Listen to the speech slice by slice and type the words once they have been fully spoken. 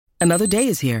Another day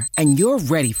is here, and you're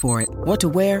ready for it. What to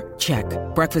wear? Check.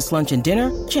 Breakfast, lunch, and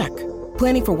dinner? Check.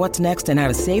 Planning for what's next and how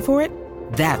to save for it?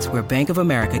 That's where Bank of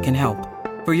America can help.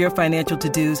 For your financial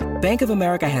to-dos, Bank of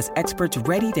America has experts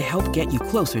ready to help get you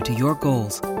closer to your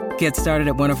goals. Get started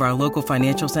at one of our local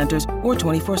financial centers or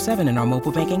 24/7 in our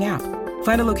mobile banking app.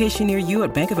 Find a location near you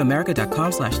at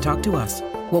bankofamerica.com/talktous.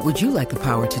 What would you like the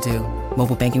power to do?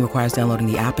 Mobile banking requires downloading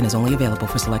the app and is only available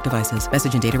for select devices.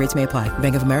 Message and data rates may apply.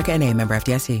 Bank of America N.A., member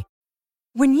FDIC.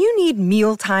 When you need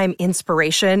mealtime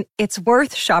inspiration, it's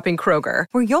worth shopping Kroger,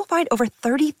 where you'll find over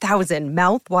 30,000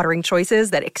 mouth-watering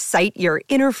choices that excite your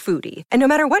inner foodie. And no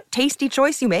matter what tasty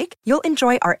choice you make, you'll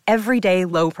enjoy our everyday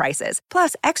low prices,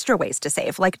 plus extra ways to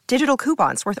save, like digital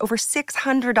coupons worth over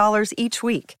 $600 each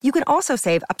week. You can also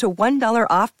save up to $1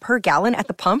 off per gallon at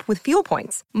the pump with fuel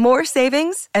points. More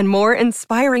savings and more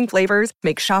inspiring flavors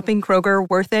make shopping Kroger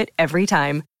worth it every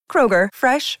time. Kroger,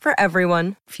 fresh for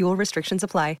everyone. Fuel restrictions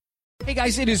apply. Hey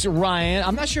guys, it is Ryan.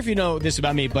 I'm not sure if you know this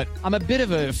about me, but I'm a bit of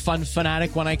a fun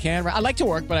fanatic when I can. I like to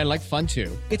work, but I like fun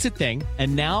too. It's a thing.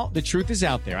 And now the truth is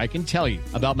out there. I can tell you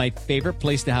about my favorite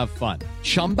place to have fun.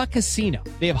 Chumba Casino.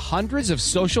 They have hundreds of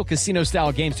social casino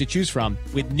style games to choose from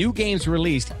with new games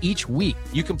released each week.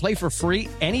 You can play for free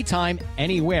anytime,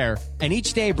 anywhere. And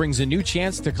each day brings a new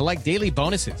chance to collect daily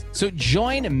bonuses. So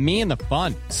join me in the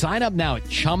fun. Sign up now at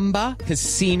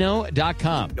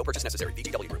ChumbaCasino.com. No purchase necessary.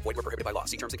 VGW Group. Void where prohibited by law.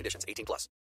 See terms and conditions. 18+.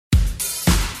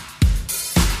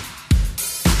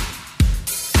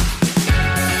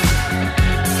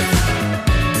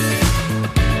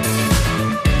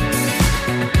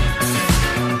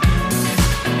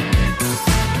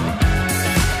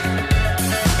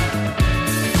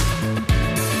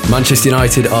 Manchester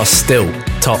United are still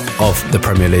top of the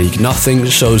Premier League. Nothing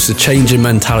shows the change in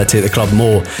mentality at the club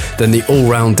more than the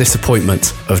all-round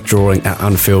disappointment of drawing at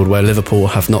Anfield, where Liverpool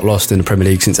have not lost in the Premier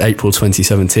League since April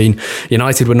 2017.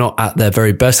 United were not at their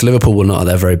very best. Liverpool were not at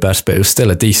their very best, but it was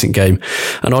still a decent game.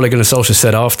 And Ole Gunnar Solskjaer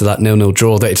said after that 0-0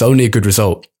 draw that it's only a good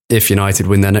result if United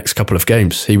win their next couple of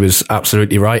games. He was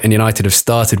absolutely right, and United have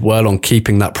started well on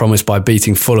keeping that promise by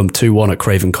beating Fulham 2-1 at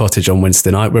Craven Cottage on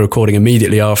Wednesday night. We're recording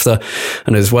immediately after,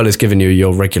 and as well as giving you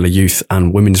your regular youth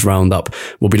and women's roundup,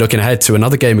 we'll be looking ahead to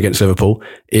another game against Liverpool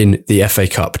in the FA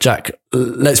Cup. Jack,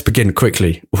 let's begin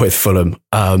quickly with Fulham.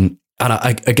 And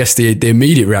I guess the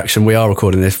immediate reaction, we are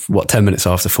recording this, 10 minutes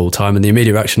after full time, and the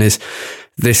immediate reaction is,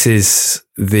 this is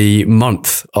the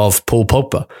month of Paul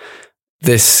Pogba.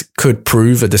 This could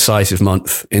prove a decisive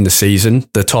month in the season.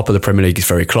 The top of the Premier League is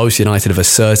very close. United have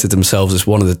asserted themselves as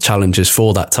one of the challengers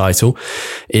for that title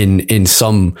in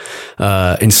some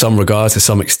regard, to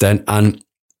some extent. And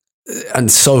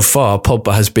so far,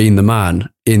 Pogba has been the man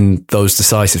in those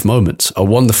decisive moments. A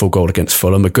wonderful goal against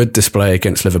Fulham, a good display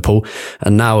against Liverpool,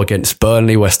 and now against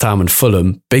Burnley, West Ham and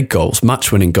Fulham, big goals,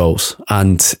 match-winning goals.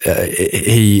 And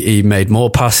he made more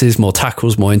passes, more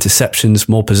tackles, more interceptions,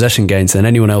 more possession gains than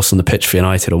anyone else on the pitch for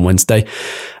United on Wednesday.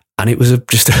 And it was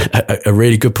just a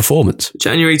really good performance.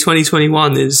 January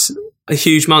 2021 is a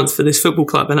huge month for this football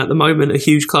club, and at the moment, a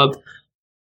huge club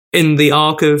in the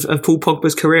arc of Paul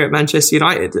Pogba's career at Manchester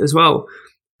United as well.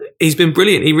 He's been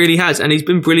brilliant. He really has. And he's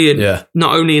been brilliant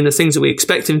not only in the things that we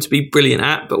expect him to be brilliant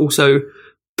at, but also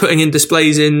putting in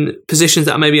displays in positions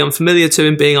that are maybe unfamiliar to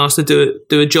him, being asked to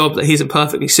do a job that he isn't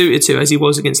perfectly suited to, as he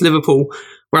was against Liverpool,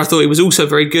 where I thought he was also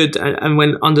very good and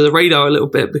went under the radar a little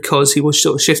bit because he was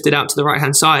sort of shifted out to the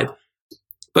right-hand side.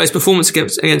 But his performance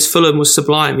against Fulham was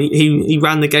sublime. He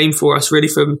ran the game for us really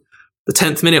from the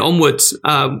 10th minute onwards.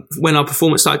 When our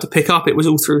performance started to pick up, it was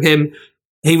all through him.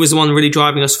 He was the one really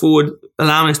driving us forward,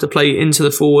 allowing us to play into the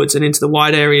forwards and into the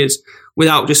wide areas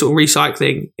without just sort of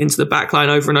recycling into the back line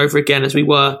over and over again, as we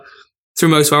were through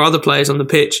most of our other players on the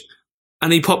pitch.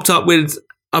 And he popped up with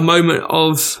a moment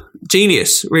of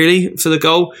genius, really, for the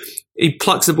goal. He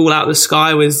plucks the ball out of the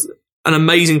sky with an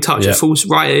amazing touch. It falls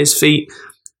right at his feet,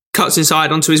 cuts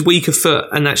inside onto his weaker foot,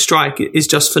 and that strike is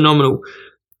just phenomenal.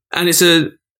 And it's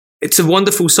a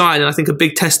wonderful sign, and I think a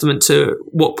big testament to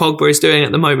what Pogba is doing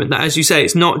at the moment. That, as you say,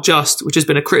 it's not just, which has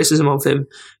been a criticism of him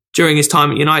during his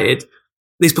time at United,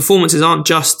 these performances aren't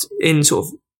just in sort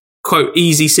of, quote,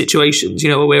 easy situations,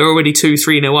 where we're already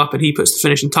 2-3-0 up and he puts the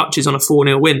finishing touches on a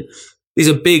 4-0 win. These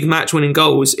are big match-winning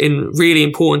goals in really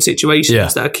important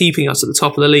situations that are keeping us at the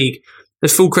top of the league.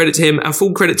 There's full credit to him, and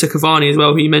full credit to Cavani as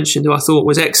well, who you mentioned, who I thought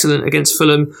was excellent against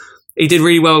Fulham. He did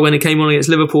really well when he came on against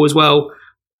Liverpool as well.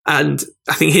 And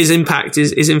I think his impact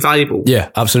is invaluable. Yeah,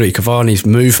 absolutely. Cavani's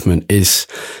movement is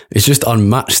just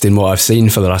unmatched in what I've seen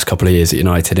for the last couple of years at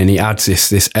United, and he adds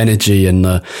this energy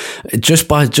and just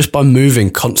by moving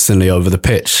constantly over the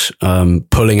pitch,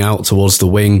 pulling out towards the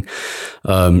wing,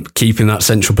 keeping that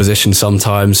central position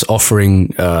sometimes,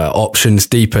 offering options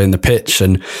deeper in the pitch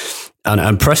and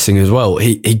pressing as well.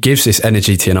 He gives this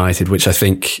energy to United, which I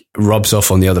think rubs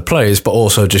off on the other players, but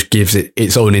also just gives it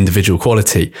its own individual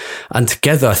quality. And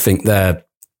together, I think they're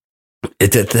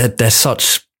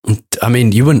such. I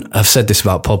mean, you wouldn't have said this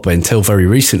about Pogba until very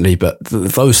recently, but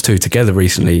those two together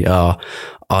recently are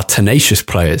tenacious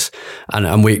players,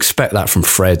 and we expect that from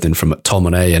Fred and from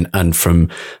McTominay and from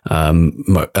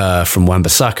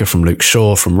Wan-Bissaka, from Luke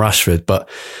Shaw, from Rashford, but.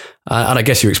 And I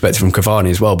guess you expect it from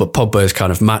Cavani as well, but Pogba has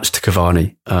kind of matched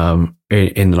Cavani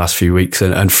in the last few weeks,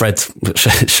 and Fred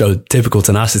showed typical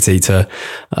tenacity to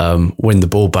win the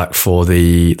ball back for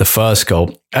the first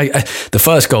goal. The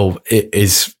first goal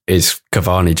is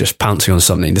Cavani just pouncing on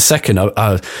something. The second,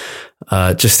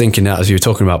 just thinking that as you were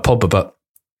talking about Pogba, but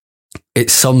it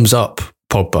sums up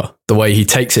Pogba, the way he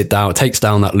takes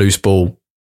down that loose ball,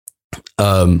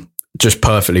 just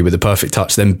perfectly with a perfect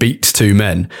touch, then beats two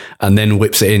men and then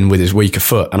whips it in with his weaker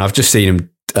foot. And I've just seen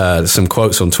him, some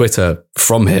quotes on Twitter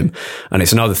from him. And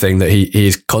it's another thing that he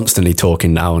is constantly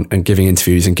talking now and giving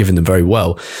interviews and giving them very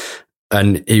well.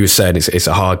 And he was saying it's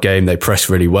a hard game. They press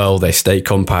really well. They stay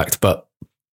compact, but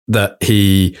that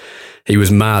he was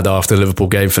mad after the Liverpool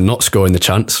game for not scoring the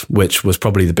chance, which was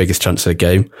probably the biggest chance of the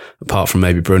game, apart from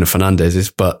maybe Bruno Fernandes's,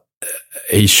 but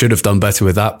he should have done better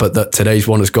with that, but that today's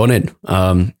one has gone in,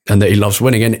 and that he loves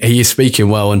winning, and he is speaking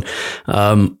well. And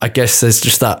I guess there's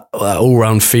just that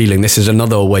all-round feeling. This is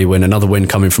another away win, another win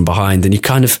coming from behind, and you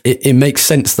kind of it makes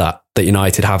sense that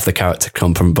United have the character to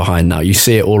come from behind now. You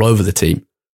see it all over the team.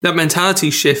 That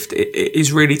mentality shift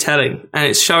is really telling,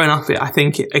 and it's showing up, I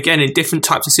think, again, in different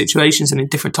types of situations and in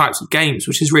different types of games,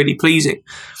 which is really pleasing.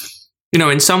 You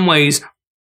know, in some ways,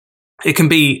 it can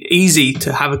be easy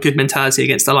to have a good mentality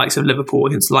against the likes of Liverpool,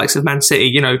 against the likes of Man City,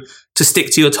 you know, to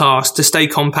stick to your task, to stay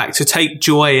compact, to take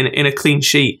joy in a clean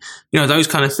sheet, you know, those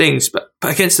kind of things. But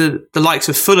against the likes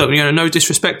of Fulham, you know, no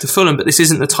disrespect to Fulham, but this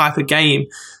isn't the type of game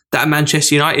that a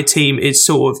Manchester United team is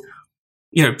sort of,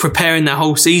 you know, preparing their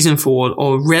whole season for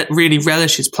or really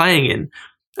relishes playing in.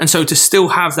 And so to still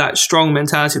have that strong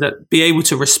mentality, that be able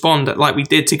to respond like we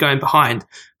did to going behind,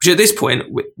 which at this point,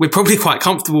 we're probably quite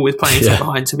comfortable with playing from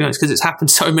behind, to be honest, because it's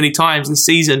happened so many times this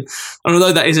season. And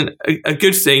although that isn't a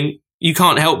good thing, you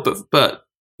can't help but,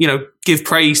 you know, give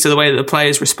praise to the way that the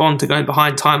players respond to going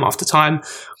behind time after time.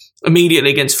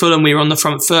 Immediately against Fulham, we were on the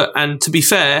front foot. And to be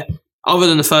fair, other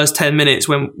than the first 10 minutes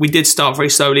when we did start very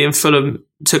slowly and Fulham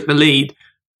took the lead,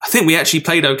 I think we actually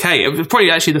played okay. It was probably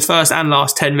actually the first and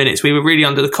last 10 minutes. We were really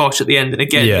under the cosh at the end, and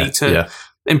again, need to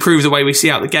improve the way we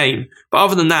see out the game. But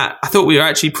other than that, I thought we were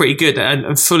actually pretty good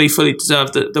and fully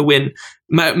deserved the win.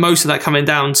 Most of that coming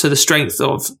down to the strength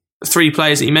of three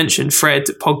players that you mentioned, Fred,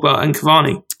 Pogba and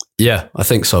Cavani. Yeah, I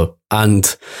think so.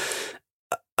 And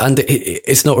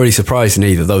it's not really surprising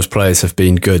either. Those players have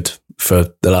been good for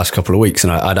the last couple of weeks,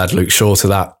 and I'd add Luke Shaw to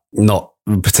that, not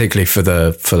particularly for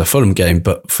the Fulham game,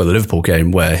 but for the Liverpool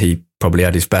game, where he probably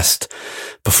had his best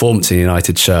performance in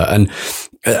United shirt.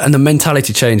 And the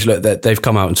mentality change, look, that they've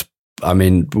come out and, I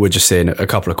mean, we're just seeing a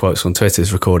couple of quotes on Twitter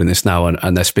is recording this now,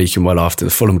 and they're speaking well after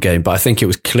the Fulham game, but I think it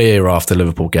was clear after the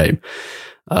Liverpool game.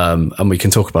 And we can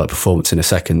talk about the performance in a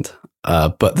second.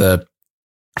 But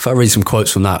if I read some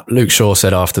quotes from that, Luke Shaw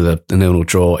said after the 0-0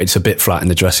 draw, it's a bit flat in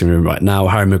the dressing room right now.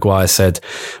 Harry Maguire said,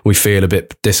 we feel a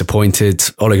bit disappointed.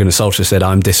 Ole Gunnar Solskjaer said,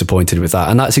 I'm disappointed with that.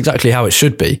 And that's exactly how it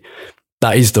should be.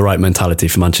 That is the right mentality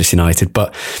for Manchester United.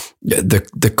 But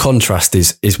the contrast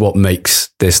is what makes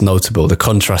this notable. The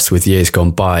contrast with years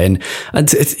gone by. And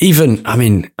it's even, I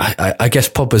mean, I guess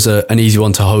Pogba's an easy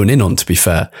one to hone in on, to be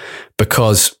fair,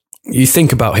 because you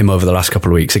think about him over the last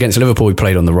couple of weeks. Against Liverpool, he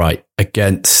played on the right.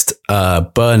 Against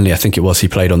Burnley, I think it was, he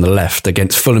played on the left.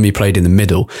 Against Fulham, he played in the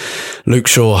middle. Luke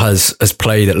Shaw has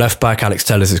played at left back. Alex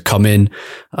Telles has come in.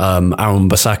 Aaron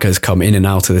Wan-Bissaka has come in and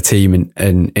out of the team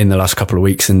in the last couple of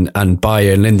weeks. And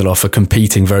Bayer and Lindelof are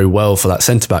competing very well for that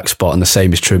centre-back spot. And the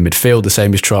same is true in midfield. The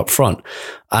same is true up front.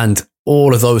 And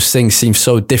all of those things seem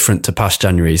so different to past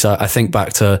Januaries. I think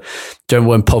back to, do you remember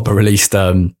when Pogba released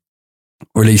the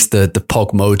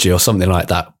Pogmoji or something like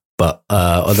that, but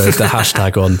or the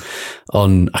hashtag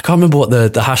on I can't remember what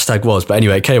the hashtag was, but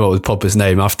anyway, it came up with Pogba's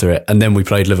name after it, and then we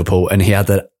played Liverpool, and he had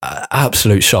the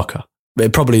absolute shocker.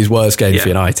 It probably his worst game for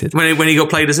United when he got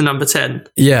played as a number 10.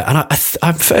 Yeah, and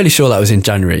I'm fairly sure that was in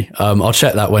January. I'll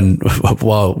check that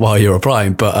while you're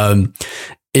replying, but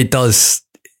it does.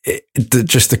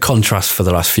 just the contrast for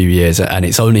the last few years, and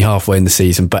it's only halfway in the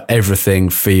season, but everything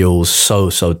feels so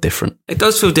different. It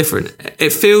does feel different.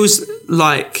 It feels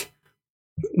like,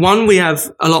 one, we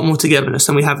have a lot more togetherness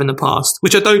than we have in the past,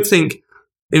 which I don't think,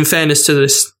 in fairness to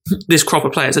this crop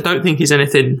of players, I don't think is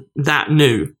anything that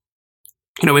new.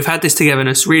 We've had this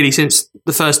togetherness really since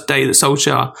the first day that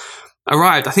Solskjaer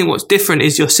arrived. I think what's different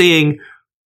is you're seeing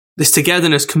this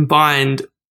togetherness combined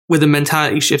with a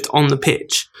mentality shift on the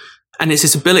pitch. And it's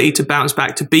this ability to bounce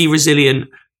back, to be resilient.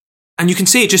 And you can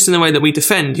see it just in the way that we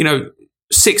defend.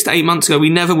 6 to 8 months ago, we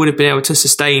never would have been able to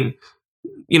sustain,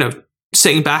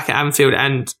 sitting back at Anfield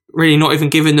and really not even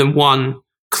giving them one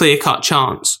clear-cut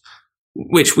chance,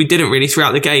 which we didn't really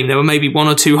throughout the game. There were maybe one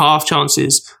or two half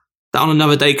chances that on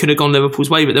another day could have gone Liverpool's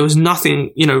way, but there was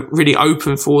nothing, really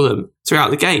open for them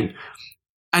throughout the game.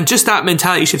 And just that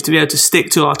mentality shift to be able to stick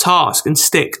to our task and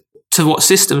stick to what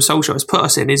system Solskjaer has put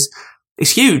us in is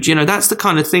huge. That's the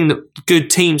kind of thing that good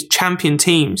teams, champion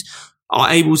teams, are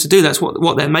able to do. That's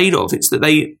what they're made of. It's that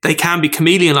they can be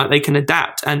chameleon-like, they can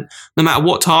adapt. And no matter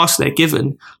what task they're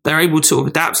given, they're able to sort of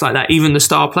adapt like that, even the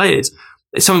star players.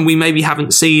 It's something we maybe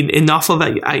haven't seen enough of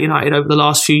at United over the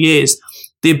last few years.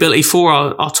 The ability for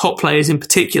our top players in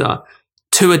particular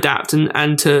to adapt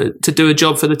and to do a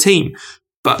job for the team.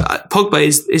 But Pogba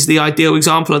is the ideal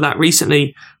example of that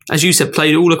recently. As you said,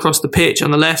 played all across the pitch, on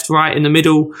the left, right, in the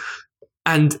middle.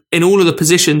 And in all of the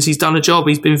positions, he's done a job.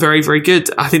 He's been very, very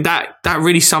good. I think that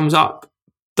really sums up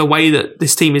the way that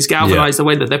this team is galvanised, the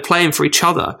way that they're playing for each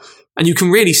other. And you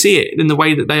can really see it in the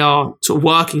way that they are sort of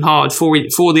working hard for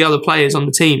the other players on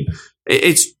the team.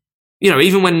 It's,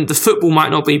 even when the football might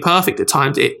not be perfect at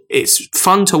times, it's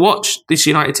fun to watch this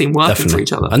United team working for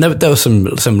each other. And there were some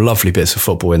lovely bits of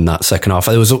football in that second half.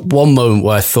 There was one moment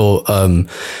where I thought, the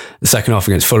second half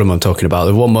against Fulham I'm talking about,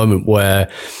 there was one moment where,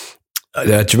 do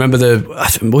you remember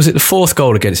was it the fourth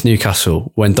goal against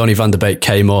Newcastle when Donny van de Beek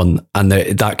came on and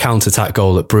that counter-attack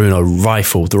goal that Bruno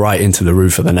rifled right into the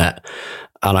roof of the net?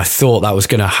 And I thought that was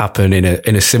going to happen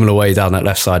in a similar way down that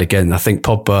left side again. I think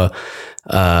Pogba,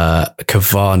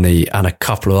 Cavani and a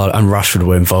couple of and Rashford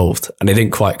were involved, and it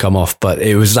didn't quite come off. But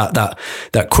it was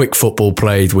that quick football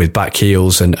played with back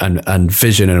heels and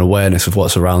vision and awareness of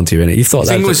what's around you. And you thought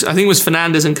I think it was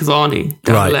Fernandes and Cavani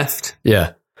down the left.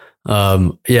 Yeah.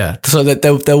 So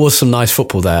there was some nice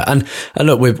football there, and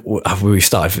look, we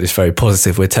started with this very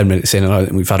positive. We're 10 minutes in, and I don't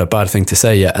think we've had a bad thing to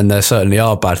say yet, and there certainly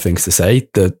are bad things to say.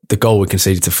 The goal we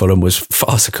conceded to Fulham was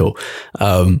farcical.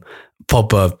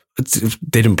 Pogba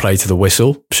didn't play to the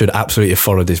whistle, should absolutely have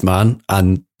followed his man,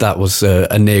 and that was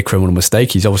a near criminal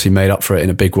mistake. He's obviously made up for it in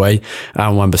a big way.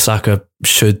 And Wan-Bissaka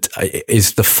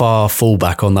is the far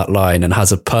fullback on that line and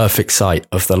has a perfect sight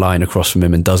of the line across from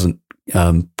him and doesn't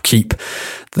keep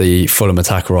the Fulham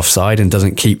attacker offside and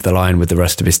doesn't keep the line with the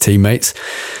rest of his teammates.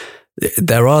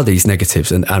 There are these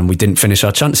negatives, and we didn't finish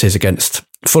our chances against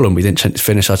Fulham. We didn't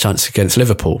finish our chances against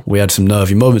Liverpool. We had some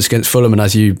nervy moments against Fulham, and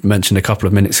as you mentioned a couple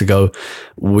of minutes ago,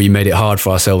 we made it hard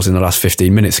for ourselves in the last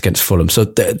 15 minutes against Fulham. So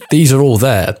these are all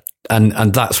there,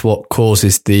 and that's what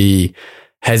causes the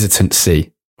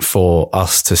hesitancy for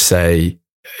us to say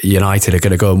United are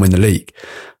going to go and win the league.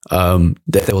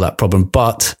 There's all that problem,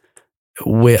 but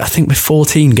I think we're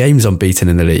 14 games unbeaten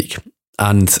in the league.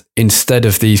 And instead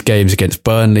of these games against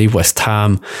Burnley, West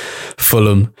Ham,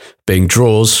 Fulham being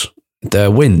draws, they're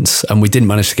wins. And we didn't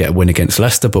manage to get a win against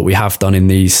Leicester, but we have done in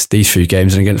these few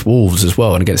games, and against Wolves as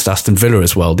well, and against Aston Villa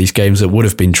as well. These games that would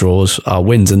have been draws are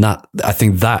wins. And that, I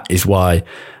think that is why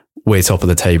we're top of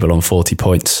the table on 40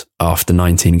 points after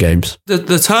 19 games. The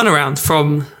turnaround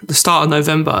from the start of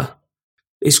November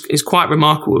is quite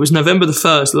remarkable. It was November the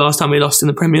 1st, the last time we lost in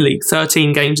the Premier League,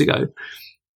 13 games ago.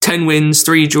 10 wins,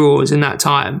 3 draws in that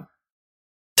time.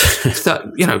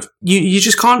 That, you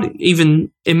just can't even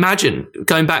imagine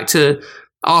going back to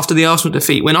after the Arsenal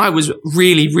defeat when I was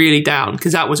really, really down,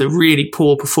 because that was a really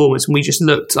poor performance and we just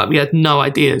looked like we had no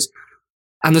ideas.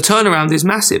 And the turnaround is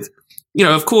massive.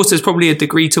 Of course, there's probably a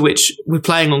degree to which we're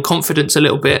playing on confidence a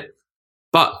little bit,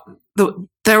 but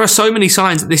there are so many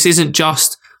signs that this isn't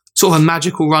just sort of a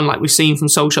magical run like we've seen from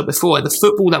Solskjaer before. The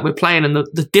football that we're playing and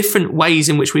the different ways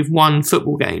in which we've won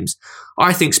football games,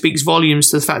 I think speaks volumes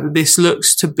to the fact that this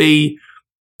looks to be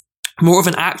more of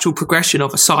an actual progression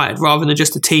of a side rather than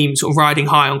just a team sort of riding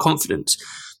high on confidence.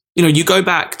 You go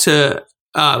back to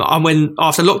when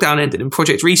after lockdown ended and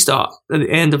Project Restart at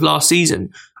the end of last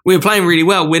season, we were playing really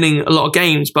well, winning a lot of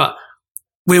games, but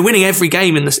we're winning every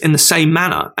game in the same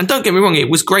manner. And don't get me wrong, it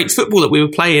was great football that we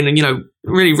were playing and,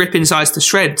 really ripping sides to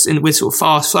shreds with sort of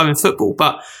fast flowing football.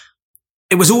 But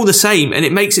it was all the same, and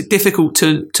it makes it difficult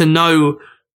to know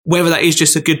whether that is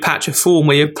just a good patch of form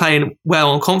where you're playing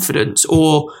well on confidence,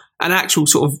 or an actual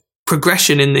sort of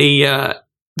progression in the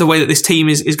way that this team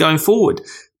is going forward.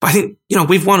 But I think,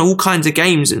 we've won all kinds of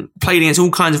games and played against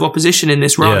all kinds of opposition in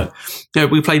this run. Yeah.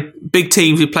 We played big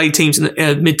teams. We've played teams in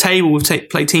the mid-table. We've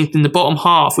played teams in the bottom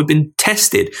half. We've been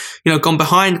tested, gone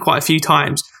behind quite a few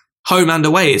times, home and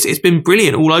away. It's been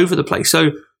brilliant all over the place.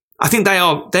 So I think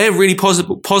they're really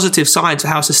positive signs of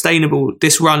how sustainable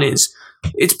this run is.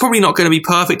 It's probably not going to be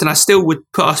perfect, and I still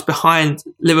would put us behind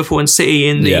Liverpool and City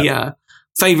in the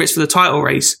favourites for the title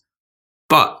race.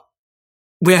 But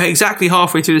we're exactly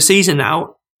halfway through the season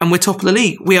now, and we're top of the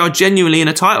league. We are genuinely in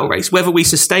a title race, whether we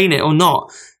sustain it or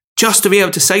not. Just to be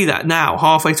able to say that now,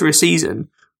 halfway through a season,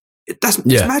 it's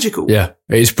magical. Yeah,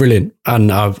 it's brilliant.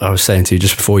 And I was saying to you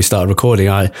just before we started recording,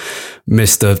 I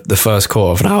missed the first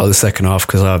quarter of an hour of the second half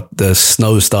because the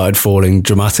snow started falling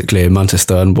dramatically in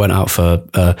Manchester and went out for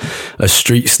a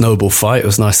street snowball fight. It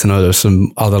was nice to know there was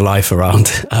some other life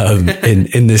around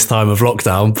in this time of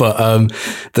lockdown. But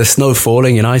the snow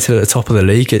falling, United at the top of the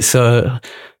league, it's a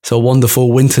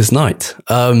wonderful winter's night.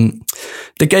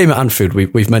 The game at Anfield,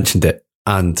 we've mentioned it,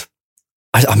 and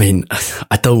I mean,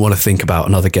 I don't want to think about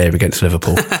another game against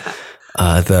Liverpool.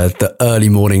 The early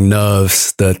morning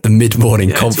nerves, the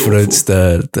mid-morning confidence,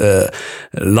 the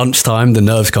lunchtime, the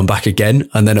nerves come back again.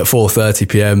 And then at 4:30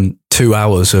 p.m, 2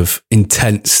 hours of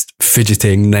intense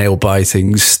fidgeting,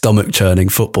 nail-biting, stomach-churning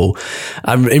football.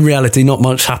 And in reality, not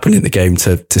much happened in the game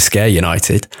to scare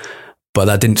United. But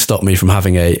that didn't stop me from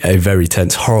having a very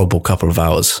tense, horrible couple of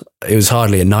hours. It was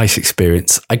hardly a nice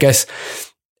experience. I guess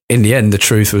in the end, the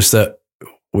truth was that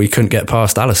we couldn't get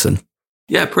past Alisson.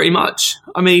 Yeah, pretty much.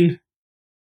 I mean,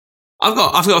 I've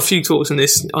got a few thoughts on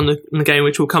this on the game,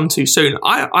 which we'll come to soon.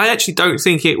 I actually don't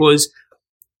think it was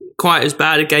quite as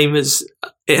bad a game as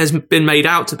it has been made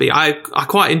out to be. I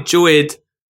quite enjoyed.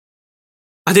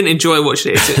 I didn't enjoy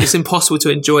watching it. It's impossible to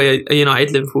enjoy a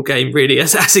United Liverpool game really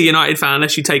as a United fan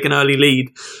unless you take an early lead.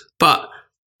 But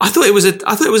I thought it was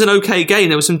an okay game.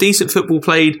 There was some decent football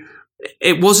played.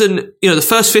 It wasn't, the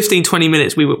first 15, 20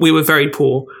 minutes we were very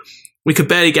poor. We could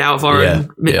barely get out of our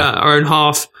own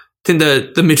half. I think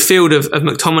the midfield of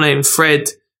McTominay and Fred,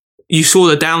 you saw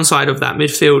the downside of that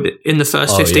midfield in the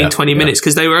first 20 minutes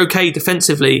because they were okay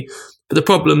defensively. But the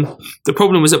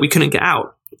problem was that we couldn't get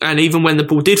out. And even when the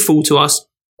ball did fall to us,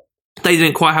 they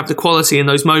didn't quite have the quality in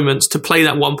those moments to play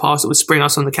that one pass that would spring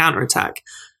us on the counter-attack.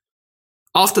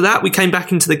 After that, we came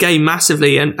back into the game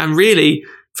massively. And really,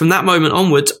 from that moment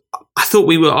onwards, I thought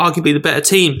we were arguably the better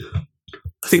team.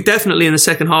 I think definitely in the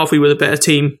second half, we were the better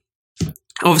team.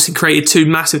 Obviously created two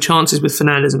massive chances with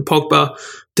Fernandes and Pogba.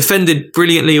 Defended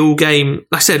brilliantly all game.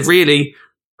 Like I said, really,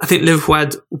 I think Liverpool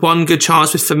had one good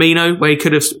chance with Firmino where he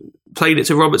could have played it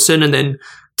to Robertson, and then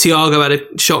Thiago had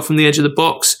a shot from the edge of the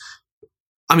box.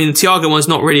 I mean, the Thiago one's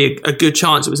not really a good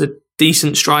chance. It was a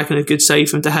decent strike and a good save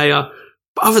from De Gea.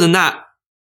 But other than that,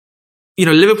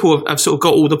 Liverpool have sort of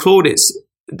got all the plaudits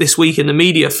this week in the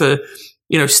media for,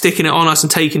 sticking it on us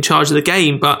and taking charge of the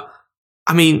game. But,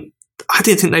 I mean, I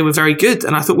didn't think they were very good,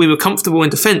 and I thought we were comfortable in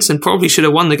defence and probably should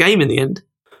have won the game in the end.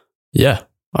 Yeah,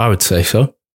 I would say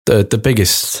so. The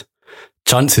biggest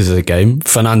chances of the game,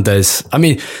 Fernandes. I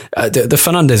mean, the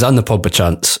Fernandes and the Pogba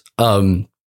chance,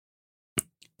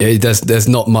 there's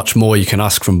not much more you can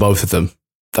ask from both of them.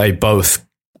 They both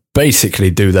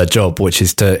basically do their job, which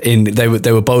is they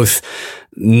were both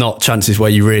not chances where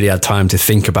you really had time to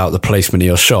think about the placement of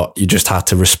your shot. You just had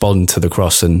to respond to the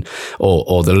cross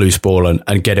or the loose ball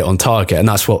and get it on target. And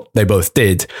that's what they both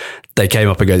did. They came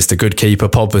up against a good keeper.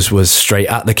 Pogba's was straight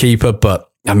at the keeper, but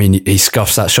I mean, he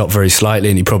scuffs that shot very slightly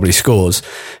and he probably scores.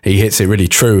 He hits it really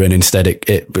true, and instead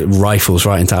it rifles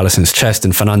right into Alisson's chest,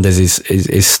 and Fernandes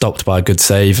is stopped by a good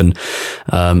save. And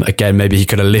again, maybe he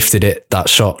could have lifted that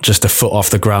shot just a foot off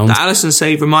the ground. The Alisson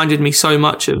save reminded me so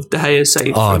much of De Gea's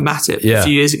save from Matip a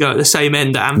few years ago at the same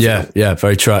end at Anfield. Yeah,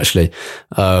 very true actually.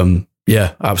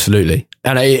 Yeah, absolutely.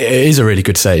 And it is a really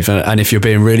good save. And if you're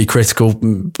being really critical,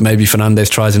 maybe Fernandes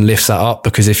tries and lifts that up,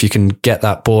 because if you can get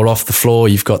that ball off the floor,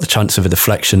 you've got the chance of a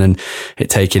deflection and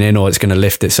it taking in, or it's going to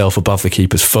lift itself above the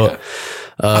keeper's foot.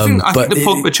 Yeah. I think the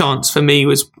Pogba chance for me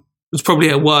was probably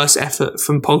a worse effort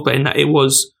from Pogba in that it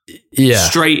was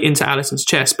straight into Alisson's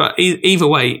chest. But either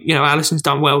way, Alisson's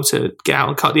done well to get out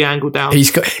and cut the angle down.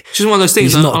 It's just one of those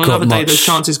things. On another day, those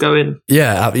chances go in.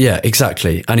 Yeah,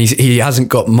 exactly. And he hasn't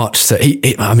got much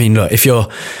to. I mean, look, if you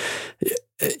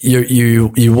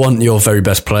want your very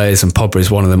best players, and Pogba is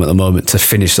one of them at the moment, to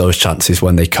finish those chances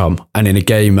when they come. And in a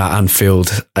game at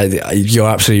Anfield, you're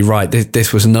absolutely right.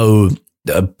 This was no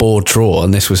a bored draw,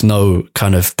 and this was no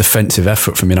kind of defensive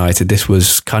effort from United. This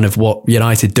was kind of what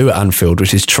United do at Anfield,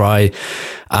 which is try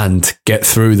and get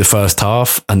through the first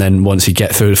half. And then once you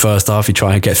get through the first half, you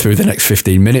try and get through the next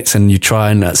 15 minutes and you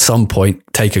try and at some point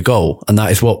take a goal. And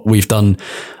that is what we've done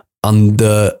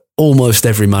under almost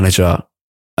every manager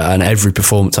and every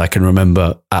performance I can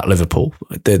remember at Liverpool.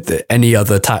 Any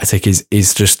other tactic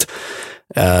is just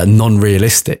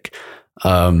non-realistic.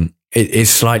 It is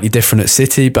slightly different at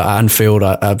City, but at Anfield,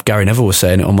 Gary Neville was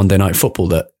saying it on Monday Night Football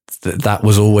that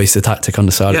was always the tactic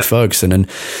under Sir Alex Ferguson. And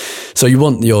so you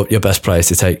want your best players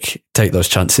to take those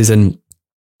chances, and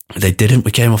they didn't.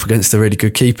 We came off against a really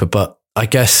good keeper, but I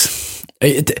guess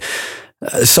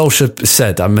Solskjaer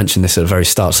said, I mentioned this at the very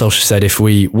start, Solskjaer said if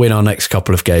we win our next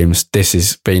couple of games, this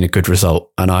has been a good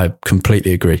result, and I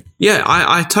completely agree. Yeah,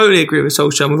 I totally agree with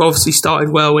Solskjaer. We've obviously started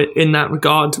well in that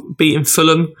regard, beating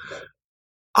Fulham.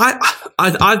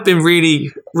 I've been really,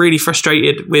 really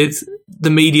frustrated with the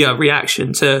media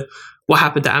reaction to what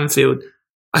happened at Anfield.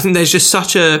 I think there's just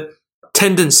such a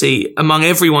tendency among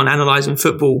everyone analysing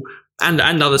football and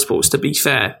other sports, to be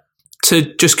fair,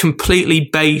 to just completely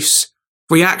base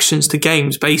reactions to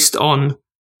games based on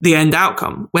the end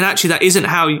outcome, when actually that isn't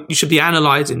how you should be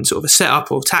analysing sort of a setup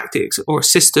or tactics or a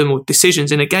system or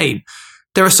decisions in a game.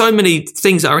 There are so many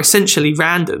things that are essentially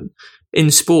random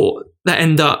in sport that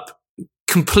end up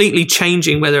completely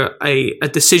changing whether a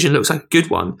decision looks like a good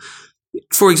one.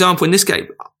 For example, in this game,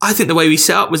 I think the way we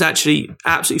set up was actually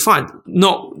absolutely fine.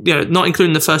 Not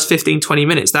including the first 15, 20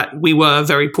 minutes that we were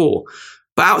very poor.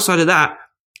 But outside of that,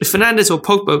 if Fernandes or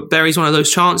Pogba buries one of those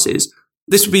chances,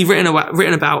 this would be written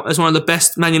about as one of the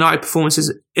best Man United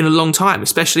performances in a long time,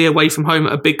 especially away from home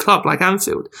at a big club like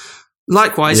Anfield.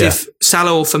 Likewise, if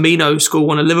Salah or Firmino score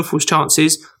one of Liverpool's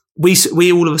chances,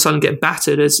 we all of a sudden get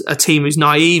battered as a team who's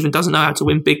naive and doesn't know how to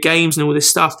win big games and all this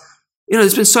stuff.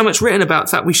 There's been so much written about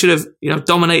the fact we should have,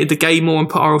 dominated the game more and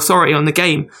put our authority on the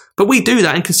game. But we do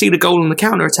that and concede a goal on the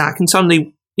counter-attack. And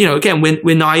suddenly, again,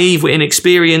 we're naive, we're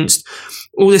inexperienced,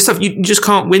 all this stuff. You just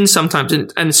can't win sometimes.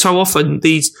 And so often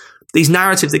these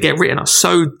narratives that get written are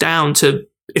so down to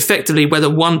effectively whether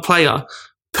one player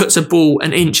puts a ball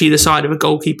an inch either side of a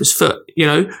goalkeeper's foot,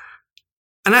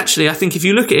 And actually, I think if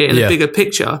you look at it in a bigger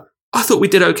picture, I thought we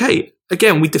did okay.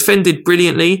 Again, we defended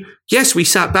brilliantly. Yes, we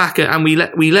sat back and we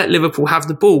let Liverpool have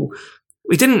the ball.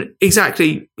 We didn't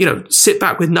exactly, sit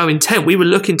back with no intent. We were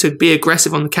looking to be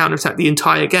aggressive on the counter-attack the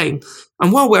entire game.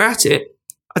 And while we're at it,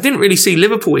 I didn't really see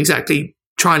Liverpool exactly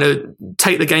trying to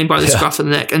take the game by the scruff of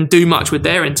the neck and do much with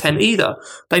their intent either.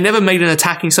 They never made an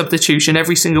attacking substitution.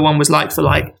 Every single one was like for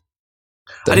like.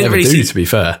 They never do, to be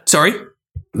fair. Sorry?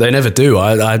 They never do.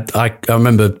 I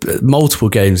remember multiple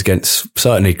games against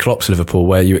certainly Klopp's Liverpool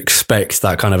where you expect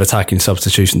that kind of attacking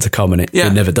substitution to come, and it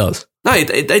never does. No,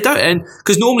 they don't. And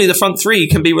because normally the front three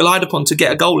can be relied upon to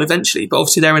get a goal eventually, but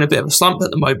obviously they're in a bit of a slump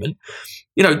at the moment.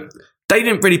 They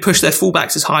didn't really push their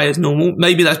fullbacks as high as normal.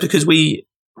 Maybe that's because they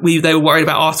were worried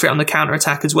about our threat on the counter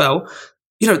attack as well.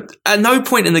 At no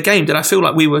point in the game did I feel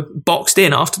like we were boxed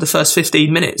in after the first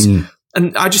 15 minutes.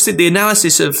 And I just think the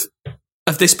analysis of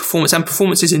this performance and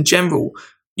performances in general,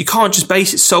 you can't just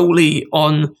base it solely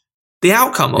on the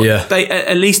outcome of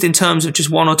at least in terms of just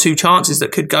one or two chances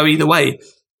that could go either way.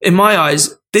 In my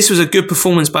eyes, this was a good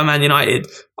performance by Man United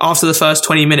after the first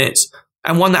 20 minutes,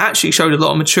 and one that actually showed a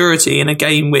lot of maturity in a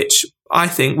game which I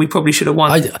think we probably should have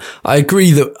won. I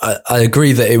agree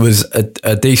that it was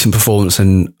a decent performance,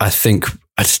 and I think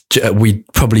we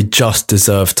probably just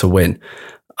deserved to win.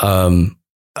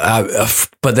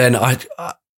 But then I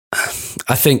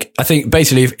think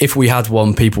basically if we had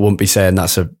won, people wouldn't be saying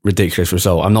that's a ridiculous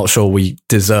result. I'm not sure we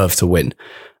deserve to win.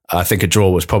 I think a draw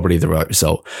was probably the right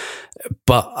result.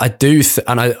 But I do,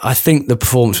 I think the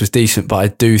performance was decent, but I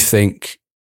do think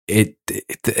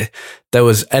there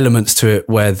was elements to it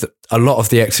where a lot of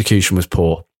the execution was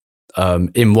poor.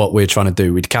 In what we're trying to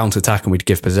do, we'd counter-attack and we'd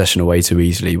give possession away too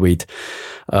easily. We'd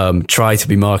try to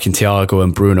be marking Thiago,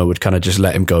 and Bruno would kind of just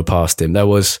let him go past him. There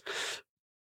was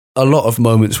a lot of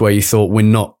moments where you thought we're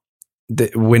not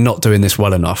doing this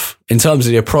well enough. In terms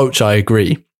of the approach, I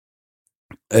agree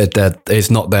that it's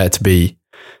not there to be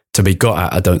got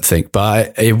at, I don't think.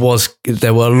 But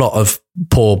there were a lot of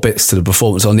poor bits to the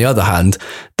performance. On the other hand,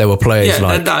 there were players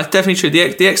like... that's definitely true.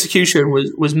 The execution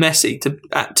was messy,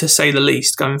 to say the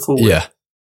least, going forward. Yeah.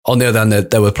 On the other hand,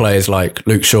 there were players like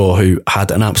Luke Shaw who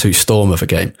had an absolute storm of a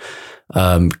game,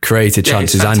 created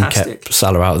chances and kept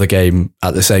Salah out of the game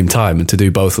at the same time. And to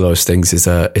do both of those things is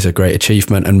a great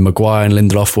achievement. And Maguire and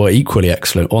Lindelof were equally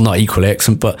excellent, or not equally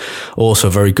excellent, but also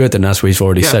very good. And as we've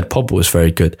already said, Pogba was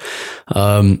very good.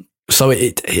 So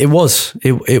it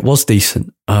was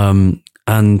decent.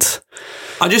 And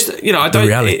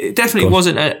It definitely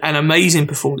wasn't an amazing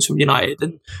performance from United,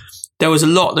 and there was a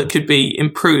lot that could be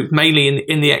improved, mainly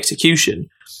in the execution,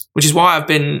 which is why I've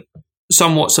been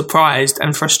somewhat surprised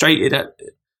and frustrated at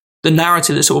the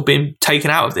narrative that's sort of been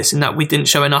taken out of this, in that we didn't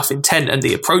show enough intent and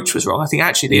the approach was wrong. I think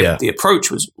actually the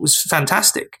approach was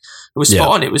fantastic. It was spot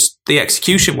on. It was the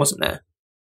execution wasn't there.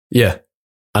 Yeah.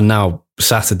 And now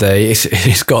Saturday,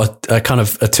 it's got a kind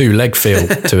of a two-leg feel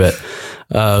to it.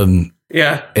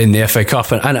 In the FA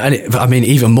Cup. And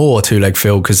even more two-leg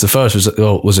feel, because the first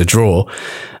was a draw.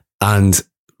 And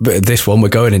this one, we're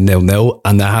going in 0-0,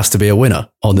 and there has to be a winner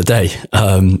on the day.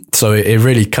 So it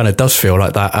really kind of does feel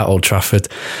like that at Old Trafford.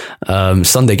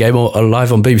 Sunday game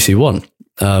live on BBC One,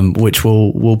 which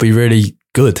will be really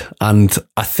good. And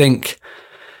I think,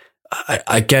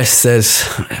 I guess there's,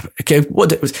 what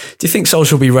do you think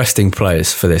Solskjaer will be resting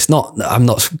players for this? There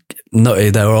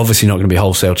are obviously not going to be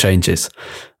wholesale changes.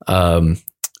 But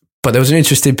there was an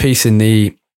interesting piece in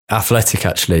the Athletic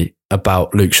actually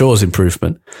about Luke Shaw's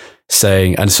improvement,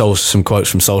 saying, and some quotes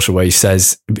from Solskjaer where he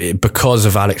says, because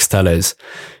of Alex Telles,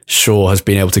 Shaw has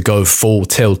been able to go full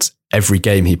tilt every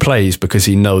game he plays because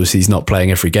he knows he's not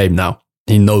playing every game now.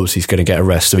 He knows he's going to get a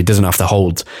rest, so he doesn't have to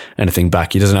hold anything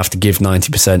back. He doesn't have to give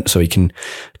 90% so he can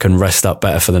rest up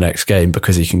better for the next game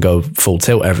because he can go full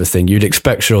tilt everything. You'd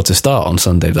expect Shaw to start on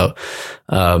Sunday though.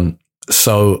 Do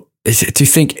you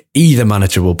think either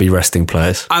manager will be resting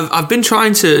players? I've been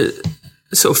trying to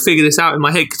sort of figure this out in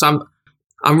my head because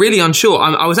I'm really unsure.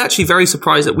 I was actually very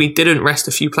surprised that we didn't rest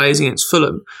a few players against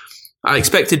Fulham. I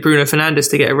expected Bruno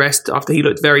Fernandes to get a rest after he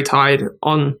looked very tired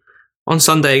on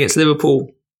Sunday against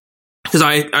Liverpool, because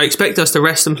I expect us to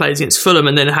rest some players against Fulham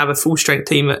and then have a full strength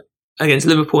team against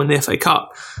Liverpool in the FA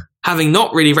Cup. Having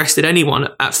not really rested anyone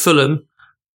at Fulham,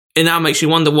 it now makes you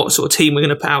wonder what sort of team we're going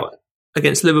to put out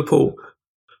against Liverpool.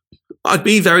 I'd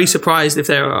be very surprised if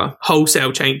there are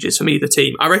wholesale changes from either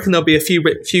team. I reckon there'll be a few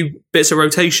bits of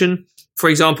rotation. For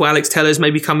example, Alex Telles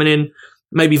maybe coming in,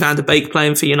 maybe Van der Beek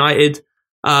playing for United,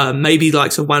 maybe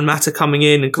like some Juan Mata coming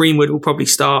in, and Greenwood will probably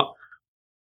start.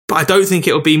 But I don't think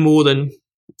it'll be more than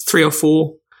 3 or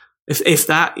 4, if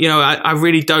that. I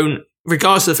really don't.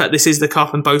 Regardless of the fact this is the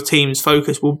Cup and both teams'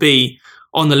 focus will be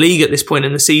on the league at this point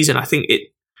in the season, I think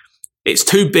it's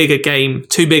too big a game,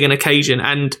 too big an occasion,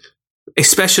 and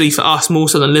especially for us more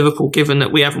so than Liverpool, given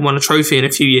that we haven't won a trophy in a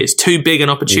few years, too big an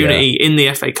opportunity in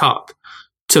the FA Cup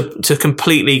to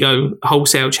completely go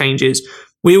wholesale changes.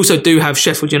 We also do have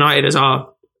Sheffield United as our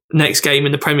next game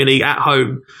in the Premier League at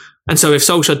home. And so if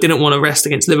Solskjaer didn't want to rest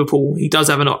against Liverpool, he does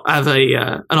have an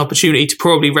opportunity to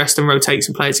probably rest and rotate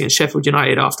some players against Sheffield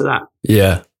United after that.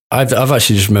 Yeah. I've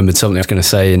actually just remembered something I was going to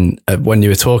say when you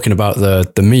were talking about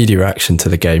the media reaction to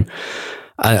the game,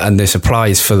 and this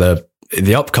applies for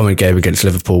the upcoming game against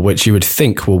Liverpool, which you would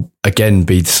think will again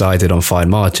be decided on fine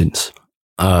margins,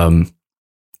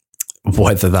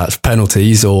 whether that's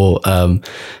penalties or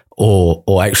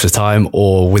extra time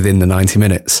or within the 90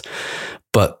 minutes.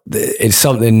 But it's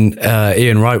something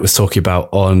Ian Wright was talking about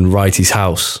on Wrighty's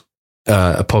House,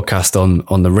 a podcast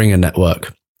on the Ringer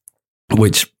Network,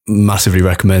 which massively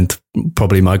recommend.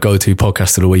 Probably my go-to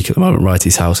podcast of the week at the moment.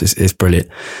 Wrighty's House is brilliant.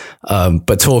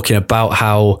 But talking about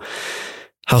how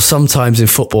sometimes in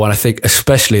football, and I think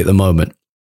especially at the moment,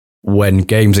 when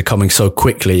games are coming so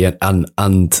quickly and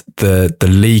the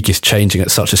league is changing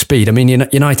at such a speed. I mean,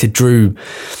 United drew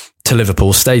to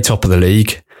Liverpool, stayed top of the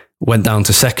league, went down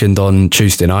to second on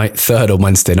Tuesday night, third on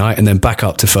Wednesday night, and then back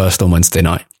up to first on Wednesday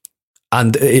night.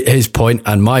 And his point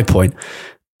and my point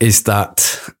is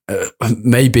that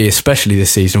maybe especially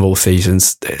this season of all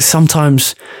seasons,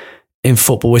 sometimes in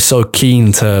football we're so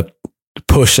keen to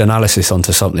push analysis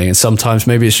onto something, and sometimes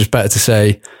maybe it's just better to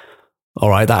say, all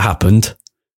right, that happened.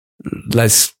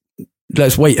 Let's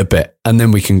wait a bit and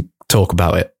then we can talk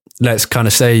about it. Let's kind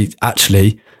of say,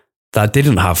 actually, that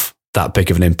didn't have that big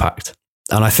of an impact.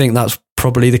 And I think that's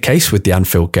probably the case with the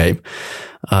Anfield game.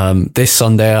 This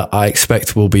Sunday, I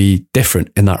expect will be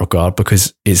different in that regard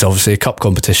because it's obviously a cup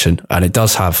competition and it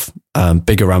does have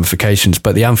bigger ramifications.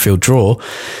 But the Anfield draw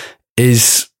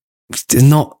is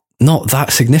not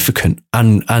that significant,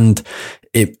 and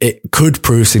it could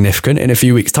prove significant in a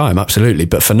few weeks' time, absolutely.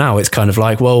 But for now, it's kind of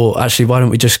like, well, actually, why don't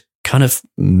we just kind of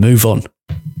move on?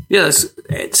 Yeah, that's,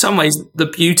 in some ways, the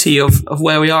beauty of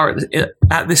where we are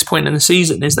at this point in the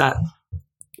season is that,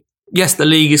 yes, the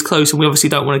league is close and we obviously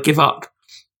don't want to give up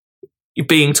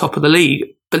being top of the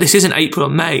league, but this isn't April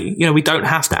and May. We don't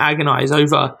have to agonise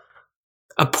over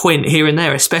a point here and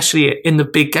there, especially in the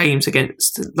big games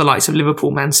against the likes of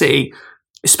Liverpool, Man City,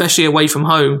 especially away from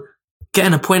home.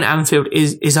 Getting a point at Anfield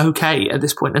is okay at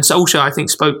this point. And Solskjaer, I think,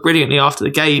 spoke brilliantly after the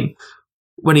game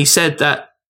when he said that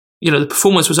the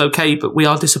performance was okay, but we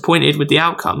are disappointed with the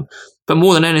outcome. But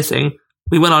more than anything,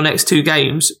 we win our next 2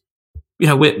 games.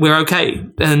 We're okay,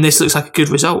 and this looks like a good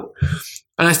result.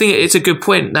 And I think it's a good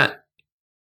point that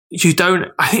you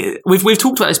don't. I think we've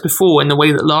talked about this before in the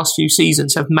way that last few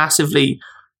seasons have massively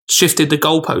shifted the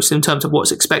goalposts in terms of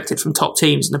what's expected from top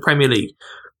teams in the Premier League,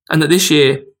 and that this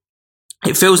year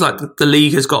it feels like the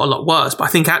league has got a lot worse. But I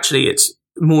think actually it's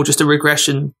more just a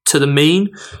regression to the mean,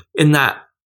 in that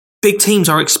big teams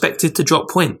are expected to drop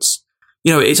points.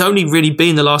 It's only really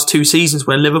been the last 2 seasons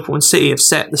where Liverpool and City have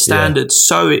set the standard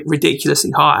so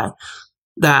ridiculously high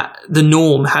that the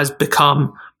norm has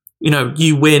become,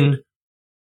 you win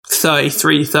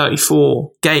 33,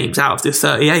 34 games out of the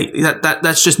 38.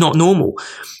 That's just not normal.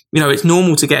 It's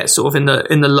normal to get sort of in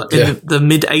the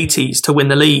mid 80s to win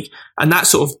the league. And that's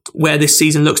sort of where this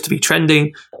season looks to be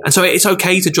trending. And so it's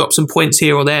okay to drop some points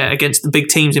here or there against the big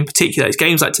teams in particular. It's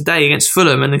games like today against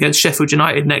Fulham and against Sheffield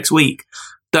United next week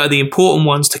that are the important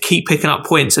ones to keep picking up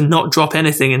points and not drop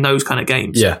anything in those kind of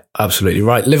games. Yeah, absolutely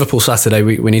right. Liverpool Saturday,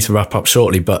 we need to wrap up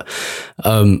shortly, but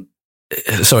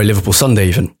Liverpool Sunday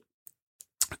even.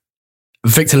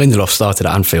 Victor Lindelof started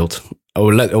at Anfield. And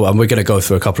we're going to go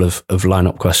through a couple of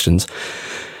lineup questions.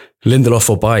 Lindelof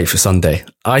or Bailly for Sunday?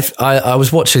 I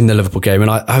was watching the Liverpool game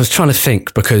and I was trying to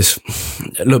think, because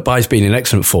look, Bailly's been in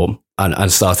excellent form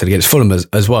and started against Fulham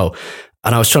as well.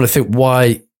 And I was trying to think,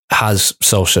 why has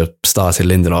Solskjaer started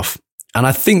Lindelof? And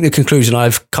I think the conclusion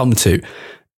I've come to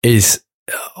is,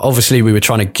 obviously we were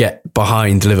trying to get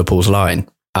behind Liverpool's line,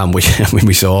 and we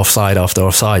saw offside after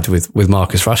offside with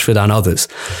Marcus Rashford and others.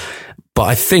 But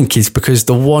I think it's because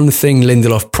the one thing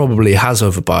Lindelof probably has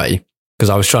over Bailly, because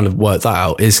I was trying to work that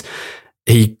out, is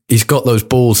he's got those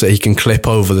balls that he can clip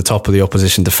over the top of the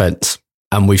opposition defence.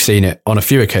 And we've seen it on a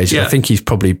few occasions. Yeah. I think he's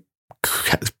probably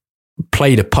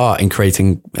played a part in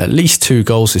creating at least 2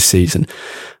 goals this season.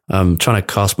 Trying to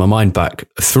cast my mind back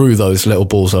through those little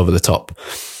balls over the top.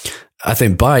 I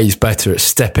think Bailly's better at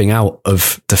stepping out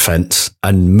of defence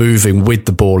and moving with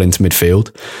the ball into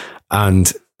midfield.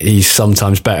 And he's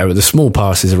sometimes better at the small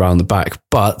passes around the back.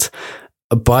 But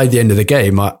by the end of the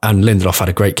game, and Lindelof had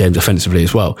a great game defensively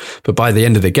as well, but by the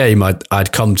end of the game,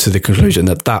 I'd come to the conclusion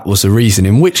that was the reason,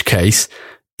 in which case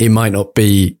it might not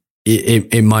be,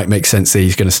 it might make sense that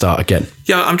he's going to start again.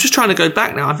 Yeah, I'm just trying to go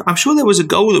back now. I'm sure there was a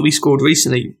goal that we scored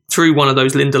recently through one of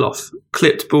those Lindelof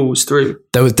clipped balls through.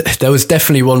 There was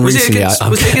definitely one recently.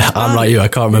 I'm like you, I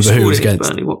can't remember who it was against.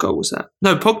 Burnley. What goal was that?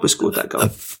 No, Pogba scored that goal.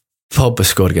 Pogba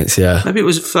scored against, yeah. Maybe it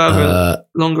was further,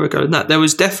 longer ago than that. There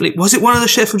was definitely, was it one of the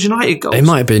Sheffield United goals? It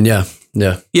might have been, yeah.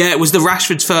 Yeah, it was the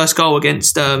Rashford's first goal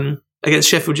against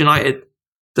Sheffield United.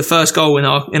 The first goal in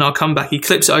our comeback. He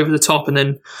clips it over the top, and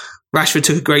then Rashford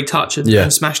took a great touch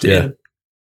and smashed it in.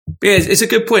 But yeah, it's a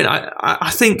good point.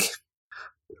 I think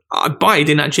Bailly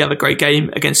didn't actually have a great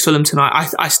game against Fulham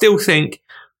tonight. I still think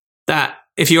that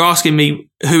if you're asking me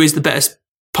who is the best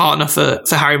partner for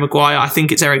Harry Maguire, I think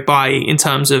it's Eric Bailly in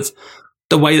terms of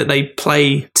the way that they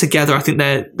play together. I think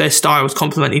their styles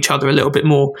complement each other a little bit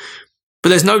more. But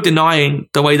there's no denying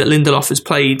the way that Lindelof has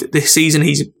played this season.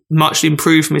 He's much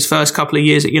improved from his first couple of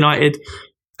years at United.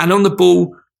 And on the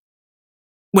ball,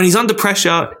 when he's under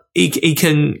pressure, he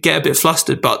can get a bit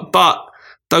flustered. But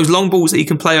those long balls that he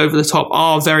can play over the top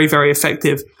are very, very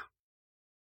effective.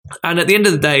 And at the end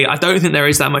of the day, I don't think there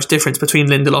is that much difference between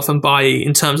Lindelof and Bailly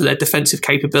in terms of their defensive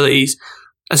capabilities.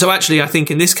 And so actually, I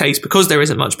think in this case, because there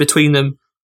isn't much between them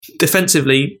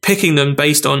defensively, picking them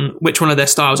based on which one of their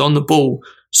styles on the ball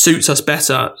suits us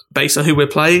better based on who we're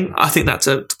playing, I think that's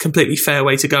a completely fair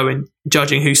way to go in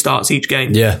judging who starts each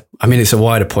game. Yeah, I mean, it's a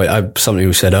wider point. Something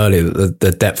we said earlier, that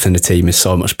the depth in the team is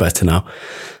so much better now.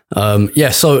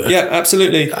 Yeah,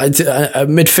 absolutely.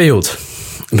 Midfield.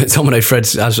 McTominay, Fred,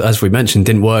 as we mentioned,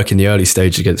 didn't work in the early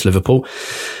stage against Liverpool.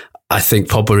 I think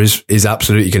Pogba is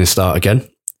absolutely going to start again.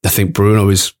 I think Bruno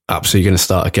is absolutely going to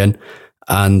start again.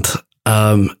 And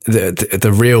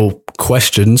the real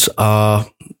questions are,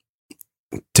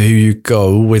 do you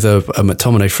go with a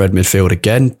McTominay, Fred midfield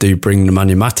again? Do you bring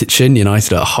Nemanja Matic in,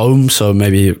 United at home, so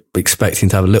maybe expecting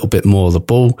to have a little bit more of the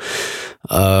ball,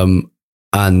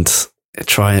 and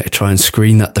try and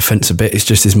screen that defence a bit? It's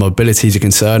just his mobility is a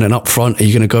concern. And up front, are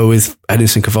you going to go with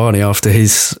Edinson Cavani after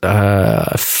his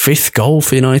 5th goal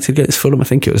for United against Fulham? I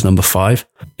think it was number 5.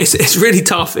 It's really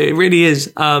tough. It really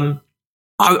is.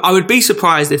 I would be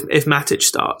surprised if Matic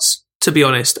starts, to be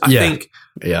honest. I think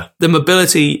the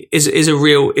mobility is a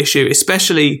real issue,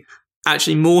 especially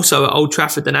actually more so at Old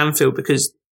Trafford than Anfield,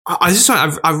 because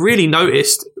I really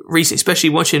noticed recently, especially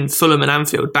watching Fulham and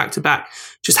Anfield back to back,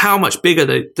 just how much bigger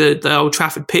the Old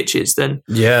Trafford pitch is than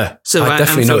I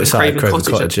definitely noticed that at Craven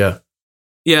Cottage. Yeah.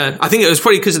 Yeah, I think it was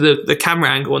probably because of the camera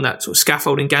angle on that sort of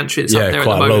scaffolding gantry that's up there at the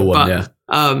moment. Low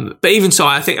one, but even so,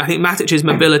 I think Matic's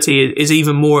mobility is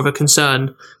even more of a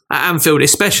concern at Anfield,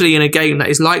 especially in a game that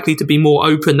is likely to be more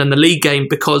open than the league game,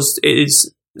 because it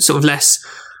is sort of less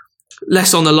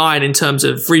on the line in terms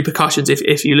of repercussions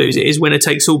if you lose. It is winner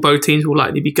takes all. Both teams will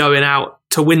likely be going out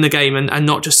to win the game and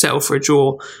not just settle for a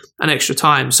draw and extra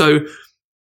time. So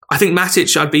I think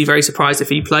Matic, I'd be very surprised if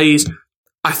he plays.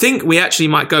 I think we actually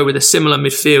might go with a similar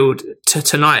midfield to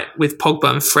tonight with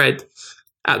Pogba and Fred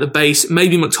at the base.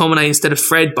 Maybe McTominay instead of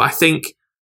Fred, but I think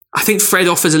Fred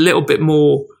offers a little bit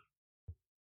more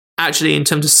actually in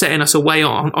terms of setting us away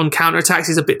on counter-attacks.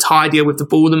 He's a bit tidier with the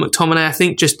ball than McTominay. I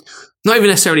think just not even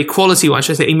necessarily quality-wise.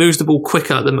 I think he moves the ball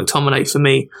quicker than McTominay for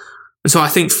me. And so I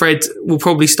think Fred will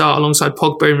probably start alongside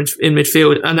Pogba in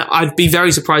midfield. And I'd be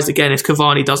very surprised again if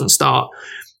Cavani doesn't start.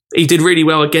 He did really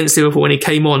well against Liverpool when he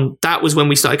came on. That was when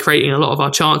we started creating a lot of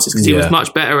our chances, because he was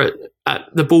much better at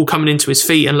the ball coming into his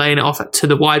feet and laying it off to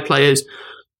the wide players.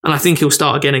 And I think he'll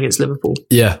start again against Liverpool.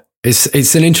 Yeah,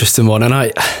 it's an interesting one. And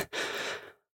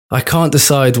I can't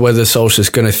decide whether Solskjaer's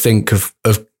going to think of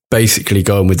basically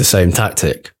going with the same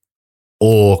tactic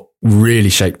or really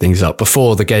shake things up.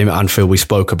 Before the game at Anfield, we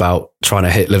spoke about trying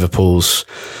to hit Liverpool's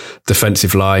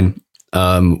defensive line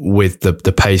with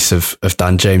the pace of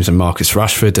Dan James and Marcus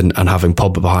Rashford, and having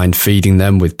Pogba behind, feeding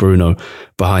them with Bruno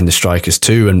behind the strikers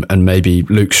too, and maybe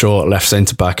Luke Shaw at left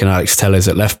centre back and Alex Telles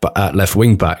at left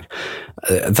wing back.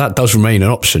 That does remain an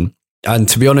option. And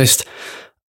to be honest,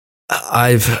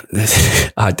 I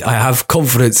have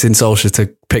confidence in Solskjaer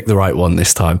to pick the right one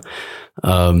this time.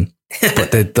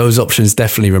 But those options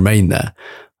definitely remain there.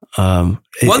 One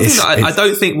thing that I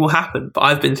don't think will happen, but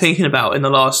I've been thinking about in the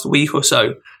last week or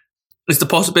so, is the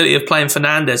possibility of playing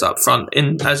Fernandes up front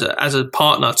as a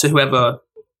partner to whoever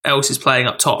else is playing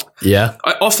up top. Yeah.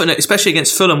 Often, especially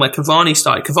against Fulham where Cavani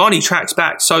started, Cavani tracks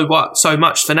back so much.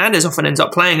 Fernandes often ends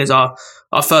up playing as our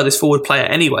furthest forward player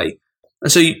anyway.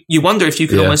 And so you wonder if you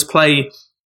could almost play,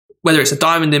 whether it's a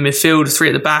diamond in midfield, three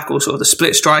at the back, or sort of the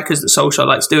split strikers that Solskjaer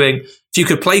likes doing. If you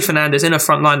could play Fernandes in a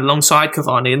front line alongside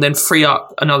Cavani and then free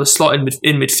up another slot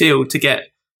in midfield to get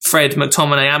Fred,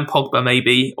 McTominay and Pogba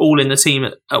maybe all in the team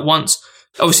at once.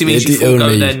 Obviously means you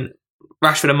forego then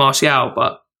Rashford and Martial,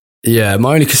 but... Yeah,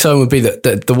 my only concern would be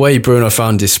that the way Bruno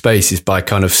found his space is by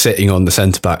kind of sitting on the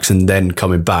centre-backs and then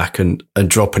coming back and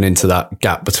dropping into that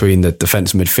gap between the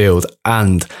defence and midfield.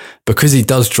 And because he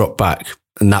does drop back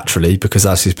naturally, because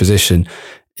that's his position,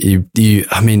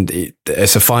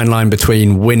 it's a fine line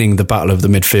between winning the battle of the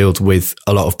midfield with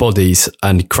a lot of bodies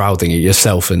and crowding it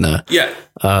yourself in there. Yeah.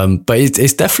 But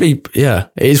it's definitely,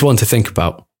 it is one to think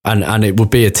about. And it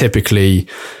would be a typical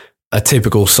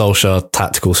Solskjaer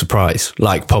tactical surprise,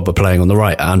 like Pogba playing on the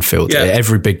right at Anfield. Yeah.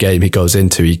 Every big game he goes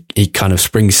into, he kind of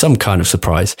springs some kind of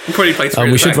surprise. We'll probably play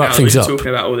through we should wrap things up. Talking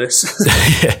about all this.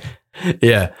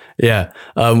 Yeah.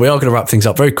 We are going to wrap things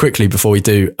up very quickly before we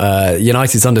do.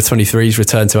 United's under-23s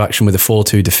returned to action with a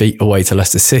 4-2 defeat away to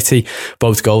Leicester City.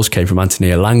 Both goals came from Anthony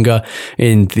Elanga.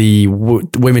 In the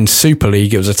Women's Super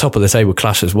League, it was a top-of-the-table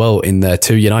clash as well in there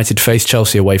too. United faced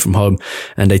Chelsea away from home,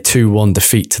 and a 2-1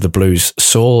 defeat to the Blues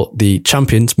saw the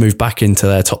champions move back into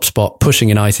their top spot, pushing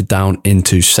United down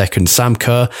into second. Sam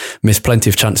Kerr missed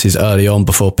plenty of chances early on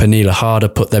before Pernilla Harder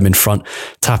put them in front,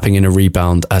 tapping in a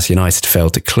rebound as United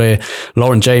failed to clear.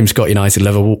 Lauren James got United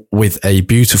level with a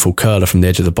beautiful curler from the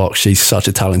edge of the box. She's such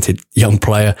a talented young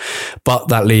player, but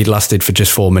that lead lasted for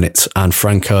just 4 minutes, and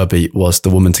Fran Kirby was the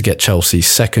woman to get Chelsea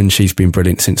second. She's been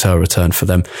brilliant since her return for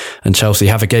them, and Chelsea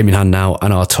have a game in hand now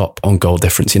and are top on goal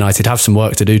difference. United have some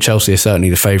work to do. Chelsea are certainly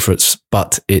the favourites,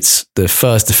 but it's the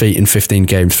first defeat in 15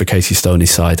 games for Casey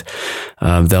Stoney's side.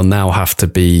 They'll now have to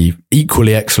be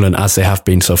equally excellent as they have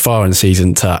been so far in the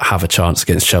season to have a chance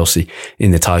against Chelsea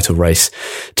in the title race.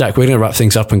 Jack, we're going to wrap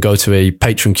things up and go to a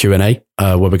patron Q&A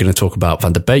where we're going to talk about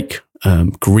Van der Beek,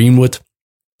 Greenwood,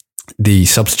 the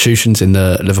substitutions in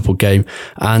the Liverpool game,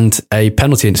 and a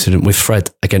penalty incident with Fred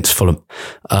against Fulham.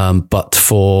 But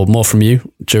for more from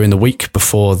you during the week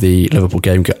before the Liverpool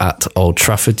game at Old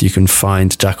Trafford, you can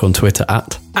find Jack on Twitter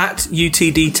at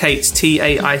UTD Tate,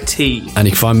 TAIT. And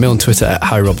you can find me on Twitter at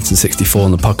Harry Robinson64,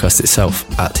 and the podcast itself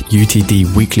at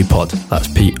UTD Weekly Pod. That's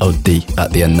POD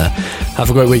at the end there. Have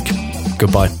a great week.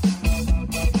 Goodbye.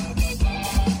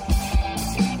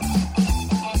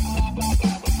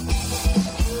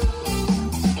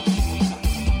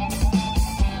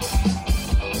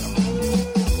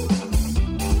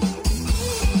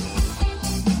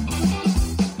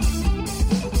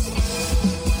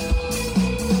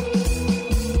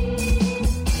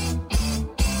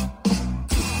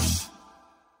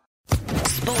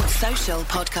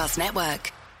 Podcast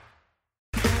Network.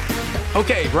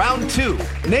 Okay, round 2.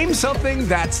 Name something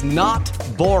that's not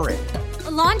boring. A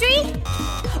laundry?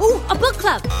 Ooh, a book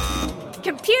club.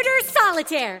 Computer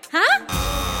solitaire, huh?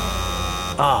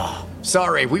 Ah,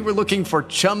 sorry, we were looking for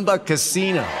Chumba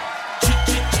Casino.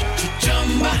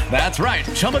 That's right,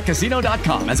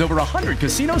 ChumbaCasino.com has over 100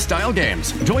 casino-style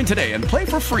games. Join today and play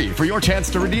for free for your chance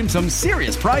to redeem some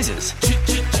serious prizes.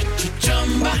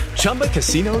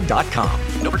 ChumbaCasino.com.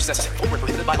 No purchase necessary. Void where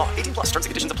prohibited by law. 18+ terms and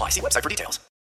conditions apply. See website for details.